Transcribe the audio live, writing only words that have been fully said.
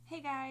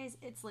Hey guys,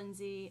 it's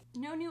Lindsay.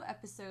 No new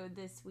episode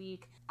this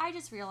week. I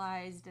just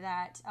realized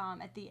that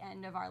at the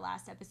end of our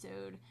last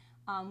episode,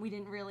 we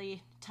didn't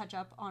really touch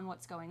up on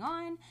what's going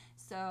on.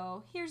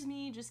 So here's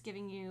me just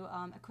giving you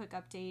a quick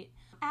update.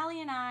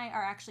 Allie and I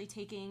are actually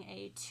taking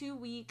a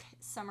 2-week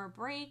summer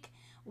break.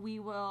 We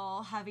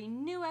will have a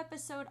new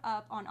episode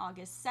up on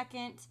August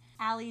 2nd.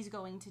 Allie's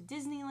going to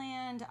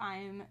Disneyland.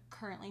 I'm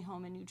currently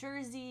home in New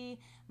Jersey.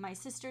 My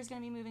sister's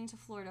going to be moving to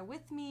Florida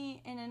with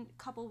me in a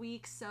couple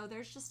weeks. So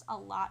there's just a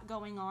lot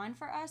going on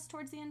for us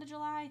towards the end of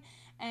July.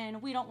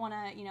 And we don't want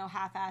to,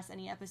 half-ass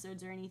any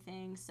episodes or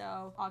anything.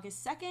 So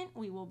August 2nd,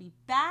 we will be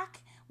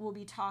back. We'll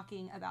be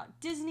talking about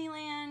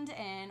Disneyland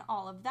and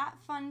all of that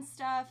fun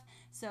stuff.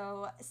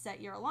 So set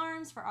your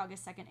alarms for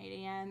August 2nd,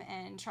 8 a.m.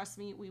 And trust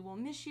me, we will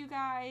miss you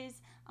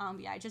guys.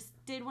 I just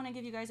did want to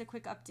give you guys a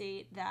quick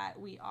update that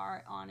we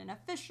are on an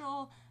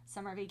official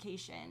summer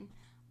vacation.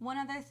 One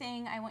other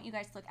thing I want you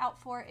guys to look out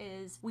for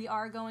is we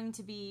are going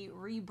to be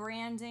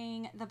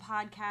rebranding the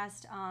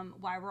podcast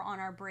while we're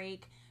on our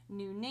break.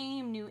 New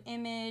name, new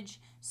image.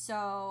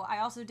 So I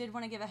also did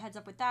want to give a heads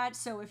up with that.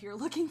 So if you're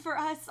looking for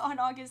us on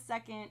August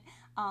 2nd,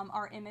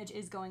 our image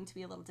is going to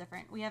be a little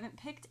different. We haven't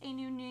picked a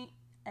new name.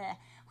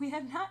 We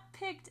have not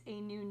picked a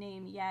new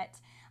name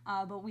yet,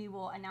 but we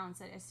will announce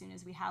it as soon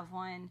as we have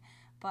one.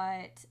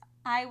 But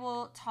I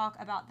will talk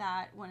about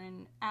that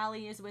when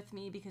Allie is with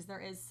me because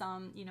there is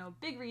some,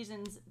 big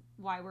reasons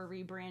why we're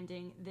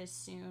rebranding this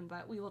soon,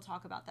 but we will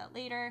talk about that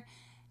later.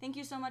 Thank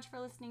you so much for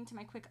listening to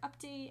my quick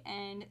update,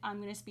 and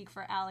I'm going to speak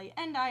for Allie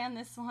and I on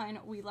this one.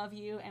 We love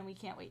you, and we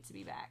can't wait to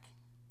be back.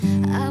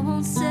 I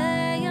won't say